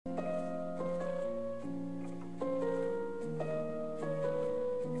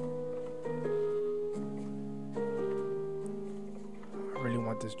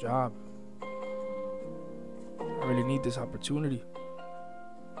this job. I really need this opportunity.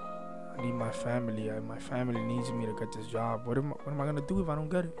 I need my family. My family needs me to get this job. What am I gonna do if I don't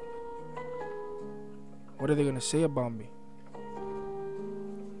get it? What are they gonna say about me?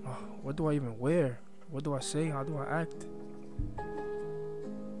 What do I even wear? What do I say? How do I act?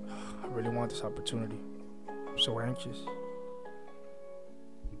 I really want this opportunity. I'm so anxious.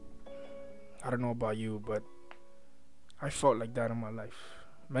 I don't know about you, but I felt like that in my life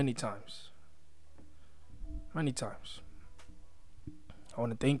many times. Many times. I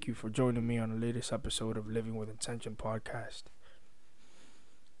want to thank you for joining me on the latest episode of Living with Intention podcast.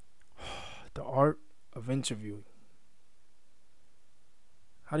 The art of interviewing.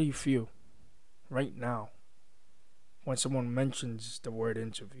 How do you feel right now when someone mentions the word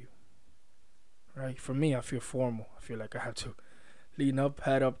interview? Right? For me, I feel formal. I feel like I have to lean up,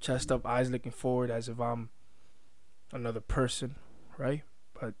 head up, chest up, eyes looking forward as if I'm another person, right?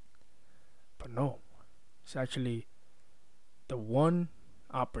 But no. It's actually the one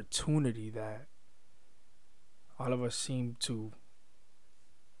opportunity that all of us seem to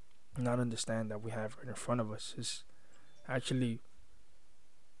not understand that we have right in front of us. Is actually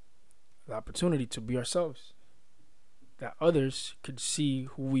the opportunity to be ourselves, that others could see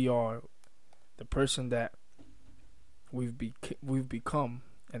who we are, the person that we've become,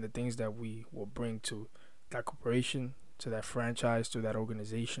 and the things that we will bring to that corporation, to that franchise, to that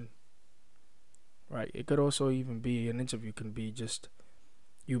organization. Right? It could also even be an interview. Can be just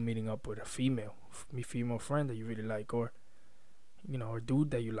you meeting up with a female friend that you really like, or a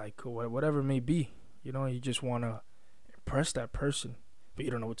dude that you like, or whatever it may be. You just want to impress that person, but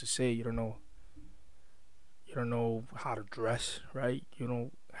you don't know what to say. You don't know how to dress, right? You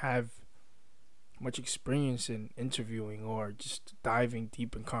don't have much experience in interviewing or just diving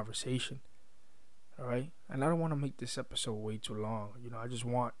deep in conversation. All right? And I don't want to make this episode way too long. I just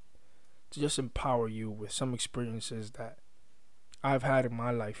want to just empower you with some experiences that I've had in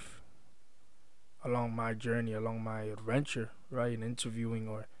my life along my journey, along my adventure, right? In interviewing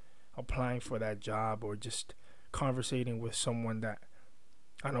or applying for that job, or just conversating with someone that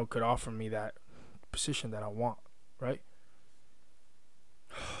I know could offer me that position that I want, right?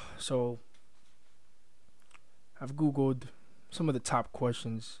 So I've Googled some of the top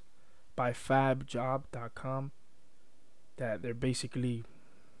questions by fabjob.com that they're basically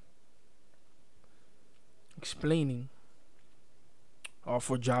explaining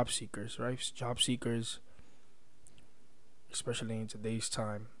for job seekers, right? Job seekers, especially in today's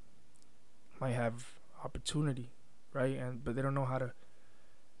time, might have opportunity, right? But they don't know how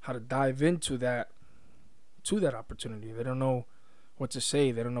to dive into that opportunity. They don't know what to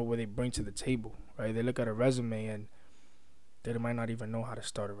say. They don't know what they bring to the table, right? They look at a resume and they might not even know how to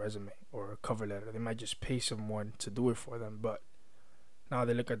start a resume or a cover letter. They might just pay someone to do it for them, but now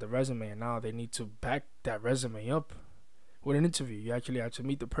they look at the resume and now they need to back that resume up with an interview. You actually have to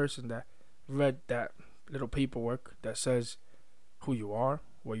meet the person that read that little paperwork that says who you are,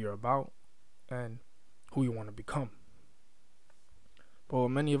 what you're about, and who you want to become. But what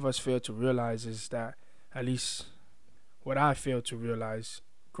many of us fail to realize is that, at least what I failed to realize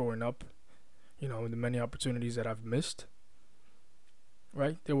growing up, the many opportunities that I've missed,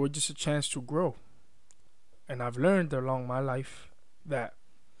 right? They were just a chance to grow. And I've learned along my life that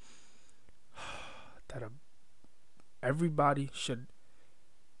everybody should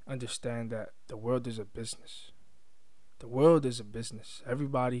understand that the world is a business. The world is a business.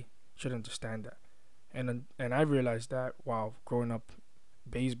 Everybody should understand that. And I realized that while growing up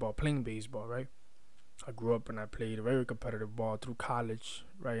playing baseball, right? I grew up and I played a very competitive ball through college,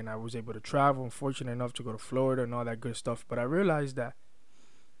 right? And I was able to travel. I'm fortunate enough to go to Florida and all that good stuff. But I realized that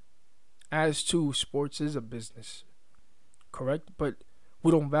as to sports is a business, correct? But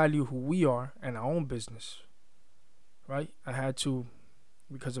we don't value who we are and our own business, right? I had to,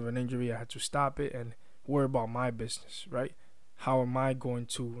 because of an injury, I had to stop it and worry about my business, right? How am I going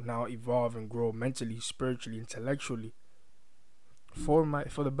to now evolve and grow mentally, spiritually, intellectually for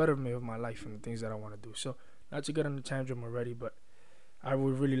the betterment of my life and the things that I want to do? So, not to get on the tangent already, but I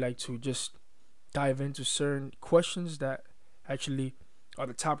would really like to just dive into certain questions that actually are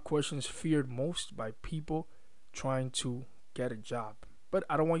the top questions feared most by people trying to get a job. But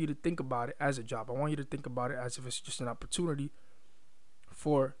I don't want you to think about it as a job. I want you to think about it as if it's just an opportunity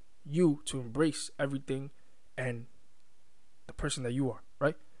for you to embrace everything and the person that you are,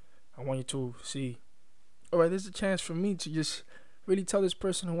 right? I want you to see, all right, there's a chance for me to just really tell this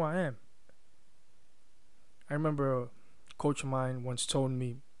person who I am. I remember a coach of mine once told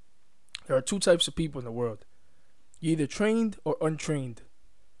me there are two types of people in the world. You're either trained or untrained.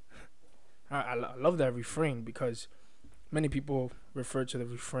 I love that refrain because many people refer to the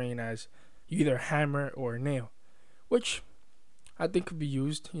refrain as you either hammer or nail, which I think could be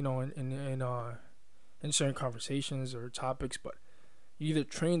used, in certain conversations or topics. But you either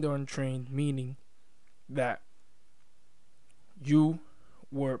trained or untrained, meaning that you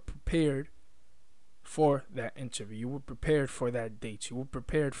were prepared for that interview. You were prepared for that date. You were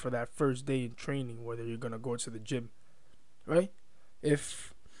prepared for that first day in training, whether you're gonna go to the gym, right?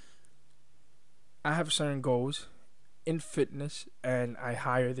 If I have certain goals in fitness and I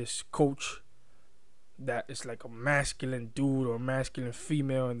hire this coach that is like a masculine dude or masculine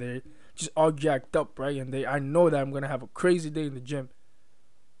female, and they're just all jacked up, right? And I know that I'm gonna have a crazy day in the gym.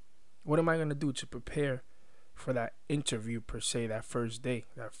 What am I gonna do to prepare for that interview per se, that first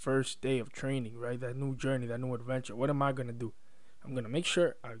day of training, right? That new journey, that new adventure. What am I gonna do? I'm gonna make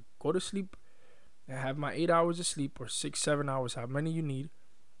sure I go to sleep and have my 8 hours of sleep, or 6-7 hours, how many you need.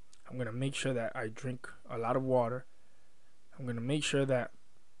 I'm gonna make sure that I drink a lot of water. I'm gonna make sure that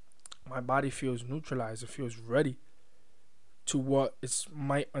my body feels neutralized. It feels ready to what it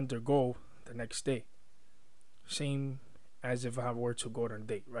might undergo the next day. Same as if I were to go on a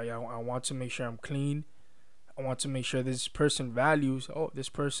date, right? I want to make sure I'm clean. I want to make sure this person values, this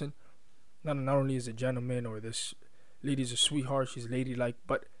person not only is a gentleman, or this lady's a sweetheart, she's ladylike,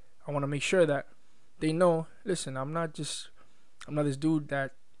 but I want to make sure that they know, listen, I'm not this dude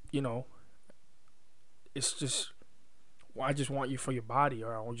that, it's just, well, I just want you for your body,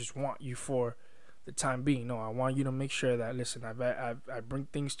 or I just want you for the time being. No, I want you to make sure that, listen, I bring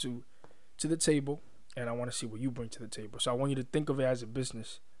things to the table, and I want to see what you bring to the table. So I want you to think of it as a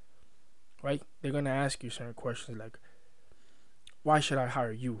business, right? They're going to ask you certain questions like, why should I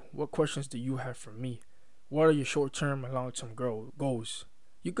hire you? What questions do you have for me? What are your short-term and long-term goals?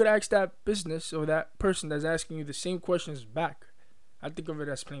 You could ask that business or that person that's asking you the same questions back. I think of it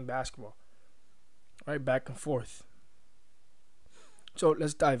as playing basketball, right? Back and forth. So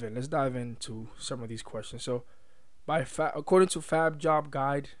let's dive in. Let's dive into some of these questions. So, according to Fab Job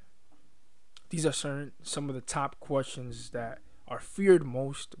Guide, these are some of the top questions that are feared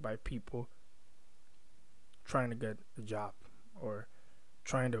most by people trying to get a job or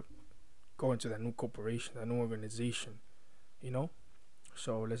trying to go into that new corporation, that new organization,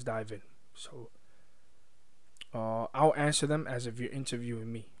 So let's dive in. So I'll answer them as if you're interviewing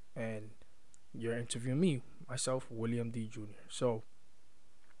me, and you're interviewing me, myself, William D. Jr. So,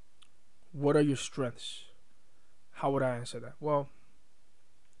 what are your strengths? How would I answer that? Well,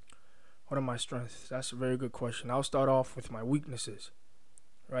 what are my strengths? That's a very good question. I'll start off with my weaknesses,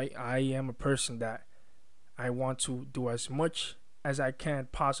 right? I am a person that I want to do as much as I can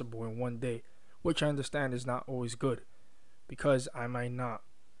possible in one day, which I understand is not always good, because I might not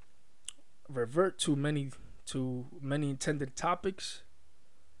revert to many intended topics,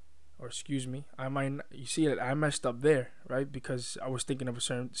 or I might not, you see that I messed up there, right? Because I was thinking of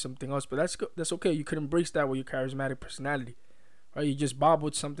something else, but that's okay. You could embrace that with your charismatic personality, right? You just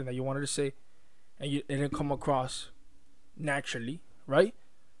babbled something that you wanted to say, and it didn't come across naturally, right?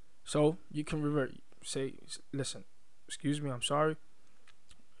 So you can revert, say, listen, excuse me, I'm sorry.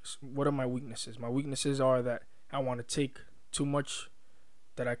 What are my weaknesses? My weaknesses are that I want to take too much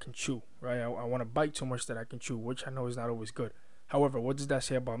that I can chew, right? I want to bite too much that I can chew, which I know is not always good. However, what does that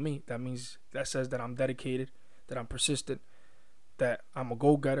say about me? That says that I'm dedicated, that I'm persistent, that I'm a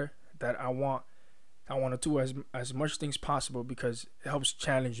go-getter, that I want to do as much things possible, because it helps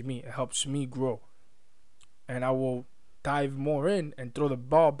challenge me, it helps me grow. And I will dive more in and throw the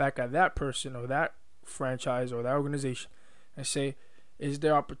ball back at that person or that franchise or that organization and say, is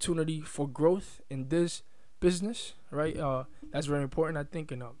there opportunity for growth in this business, right? That's very important, I think,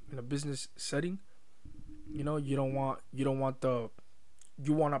 in a business setting. You want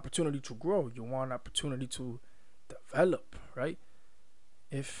opportunity to grow. You want opportunity to develop, right?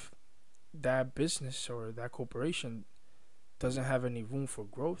 If that business or that corporation doesn't have any room for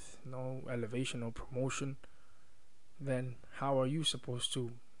growth, no elevation, no promotion, then how are you supposed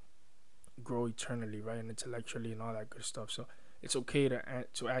to grow eternally, right? And intellectually and all that good stuff. So it's okay to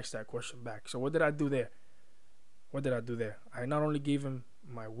ask that question back. So what did I do there? I not only gave him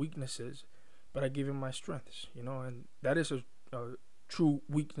my weaknesses, but I gave him my strengths, and that is a true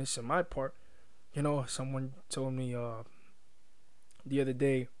weakness in my part. Someone told me the other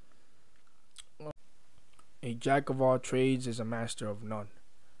day, a jack of all trades is a master of none,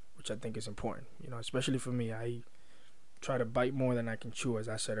 which I think is important, especially for me. I try to bite more than I can chew, as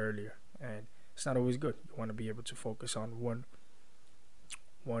I said earlier, and it's not always good. You want to be able to focus on one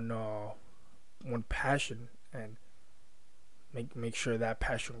passion and make sure that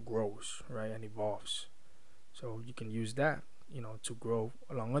passion grows, right, and evolves. So you can use that, to grow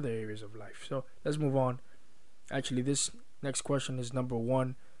along other areas of life. So let's move on. Actually, this Next question is number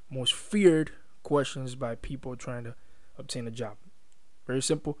one most feared questions by people trying to obtain a job. Very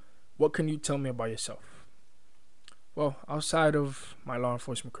simple. What can you tell me about yourself? Well, outside of my law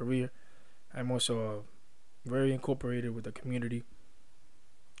enforcement career, I'm also very incorporated with the community,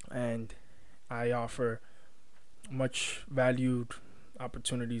 and I offer much valued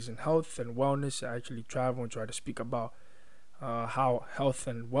opportunities in health and wellness. I actually travel and try to speak about how health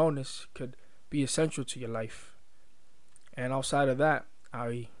and wellness could be essential to your life. And outside of that,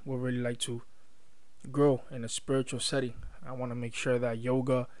 I would really like to grow in a spiritual setting. I want to make sure that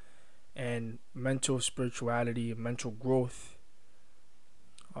yoga and mental spirituality and mental growth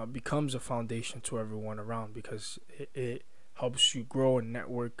becomes a foundation to everyone around, because it helps you grow and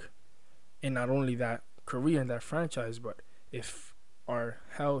network in not only that career and that franchise, but if our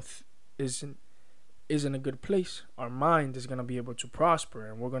health isn't in a good place, our mind is going to be able to prosper,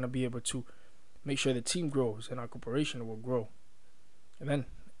 and we're going to be able to make sure the team grows and our corporation will grow. And then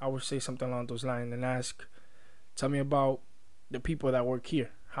I would say something along those lines and ask, tell me about the people that work here.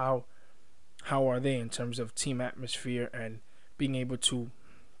 How are they in terms of team atmosphere and being able to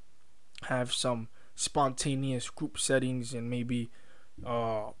have some spontaneous group settings and maybe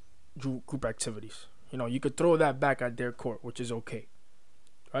group activities. You could throw that back at their court, which is okay,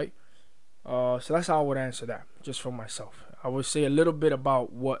 right? So that's how I would answer that, just for myself. I would say a little bit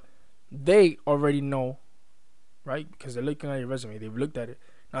about what they already know, right? Because they're looking at your resume, they've looked at it.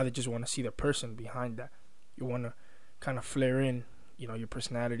 Now they just want to see the person behind that. You want to kind of flare in, your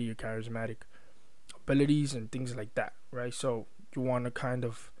personality, your charismatic abilities, and things like that, right? So you want to kind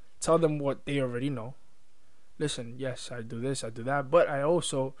of tell them what they already know. Listen, yes, I do this, I do that, but I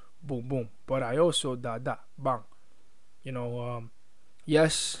also boom boom, but I also da da bang.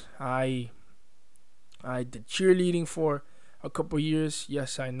 Yes, I did cheerleading for a couple years.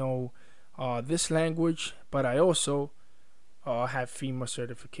 Yes, I know this language, but I also have FEMA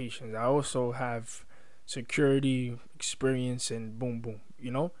certifications. I also have security experience, and boom boom.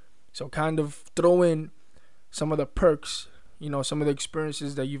 So kind of throw in some of the perks, some of the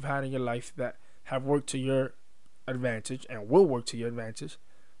experiences that you've had in your life that have worked to your advantage and will work to your advantage,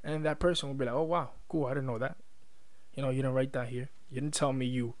 and that person will be like, oh wow, cool, I didn't know that. You didn't write that here. You didn't tell me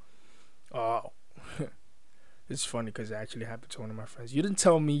you it's funny because it actually happened to one of my friends. You didn't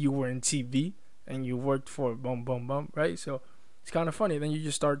tell me you were in TV and you worked for bum bum bum, right? So it's kind of funny. Then you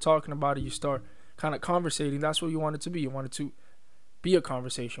just start talking about it. You start kind of conversating. That's what you want it to be. You want it to be a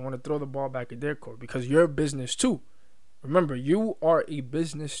conversation. You want to throw the ball back at their court, because you're a business too. Remember, you are a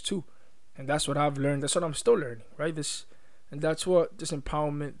business too. And that's what I've learned. That's what I'm still learning, right? And that's what this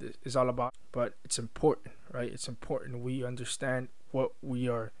empowerment is all about. But it's important, right? It's important we understand what we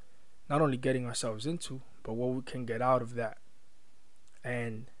are not only getting ourselves into, but what we can get out of that.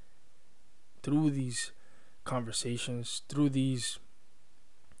 And through these conversations, through these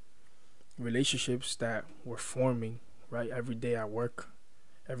relationships that we're forming, right, every day at work,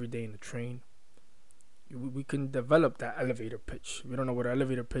 every day in the train, we can develop that elevator pitch. If you don't know what an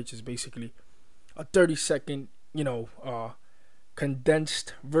elevator pitch is, basically a 30-second,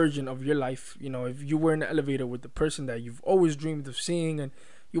 condensed version of your life. If you were in the elevator with the person that you've always dreamed of seeing, and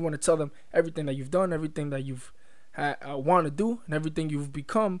you want to tell them everything that you've done, everything that you've want to do, and everything you've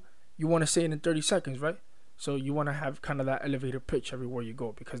become, you want to say it in 30 seconds, right? So you want to have kind of that elevator pitch everywhere you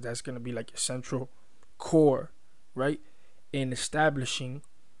go, because that's going to be like your central core, right, in establishing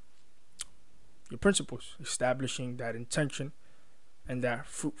your principles, establishing that intention and that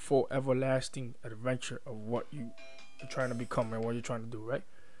fruitful, everlasting adventure of what you're trying to become and what you're trying to do, right?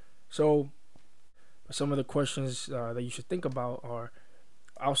 So some of the questions that you should think about are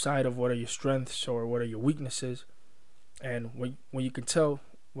outside of what are your strengths or what are your weaknesses, and when you can tell,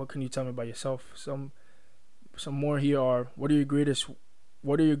 what can you tell me about yourself? Some more here are, what are your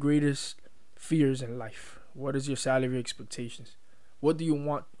greatest fears in life? What is your salary expectations? What do you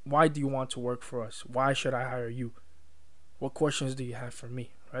want? Why do you want to work for us? Why should I hire you? What questions do you have for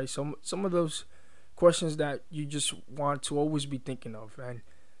me? Right? Some of those questions that you just want to always be thinking of, and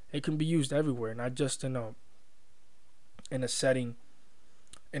it can be used everywhere, not just in a setting,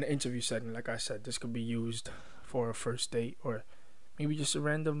 in an interview setting. Like I said, this could be used for a first date, or maybe just a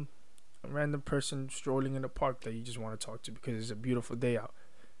random person strolling in the park that you just want to talk to because it's a beautiful day out,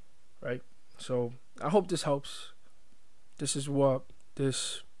 right? So I hope this helps. This is what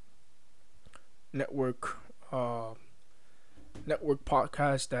this network podcast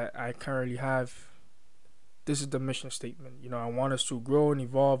that I currently have. This is the mission statement. I want us to grow and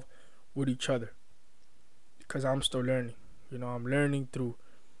evolve with each other, because I'm still learning. I'm learning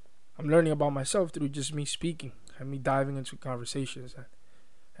about myself through just me speaking and me diving into conversations,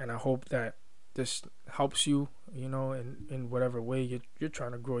 and I hope that this helps you you know, in whatever way you're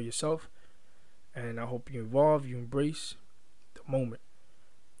trying to grow yourself. And I hope you evolve, you embrace the moment,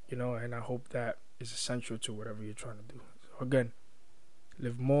 you know, and I hope that is essential to whatever you're trying to do. So again,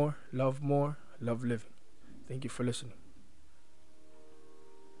 live more, love living. Thank you for listening.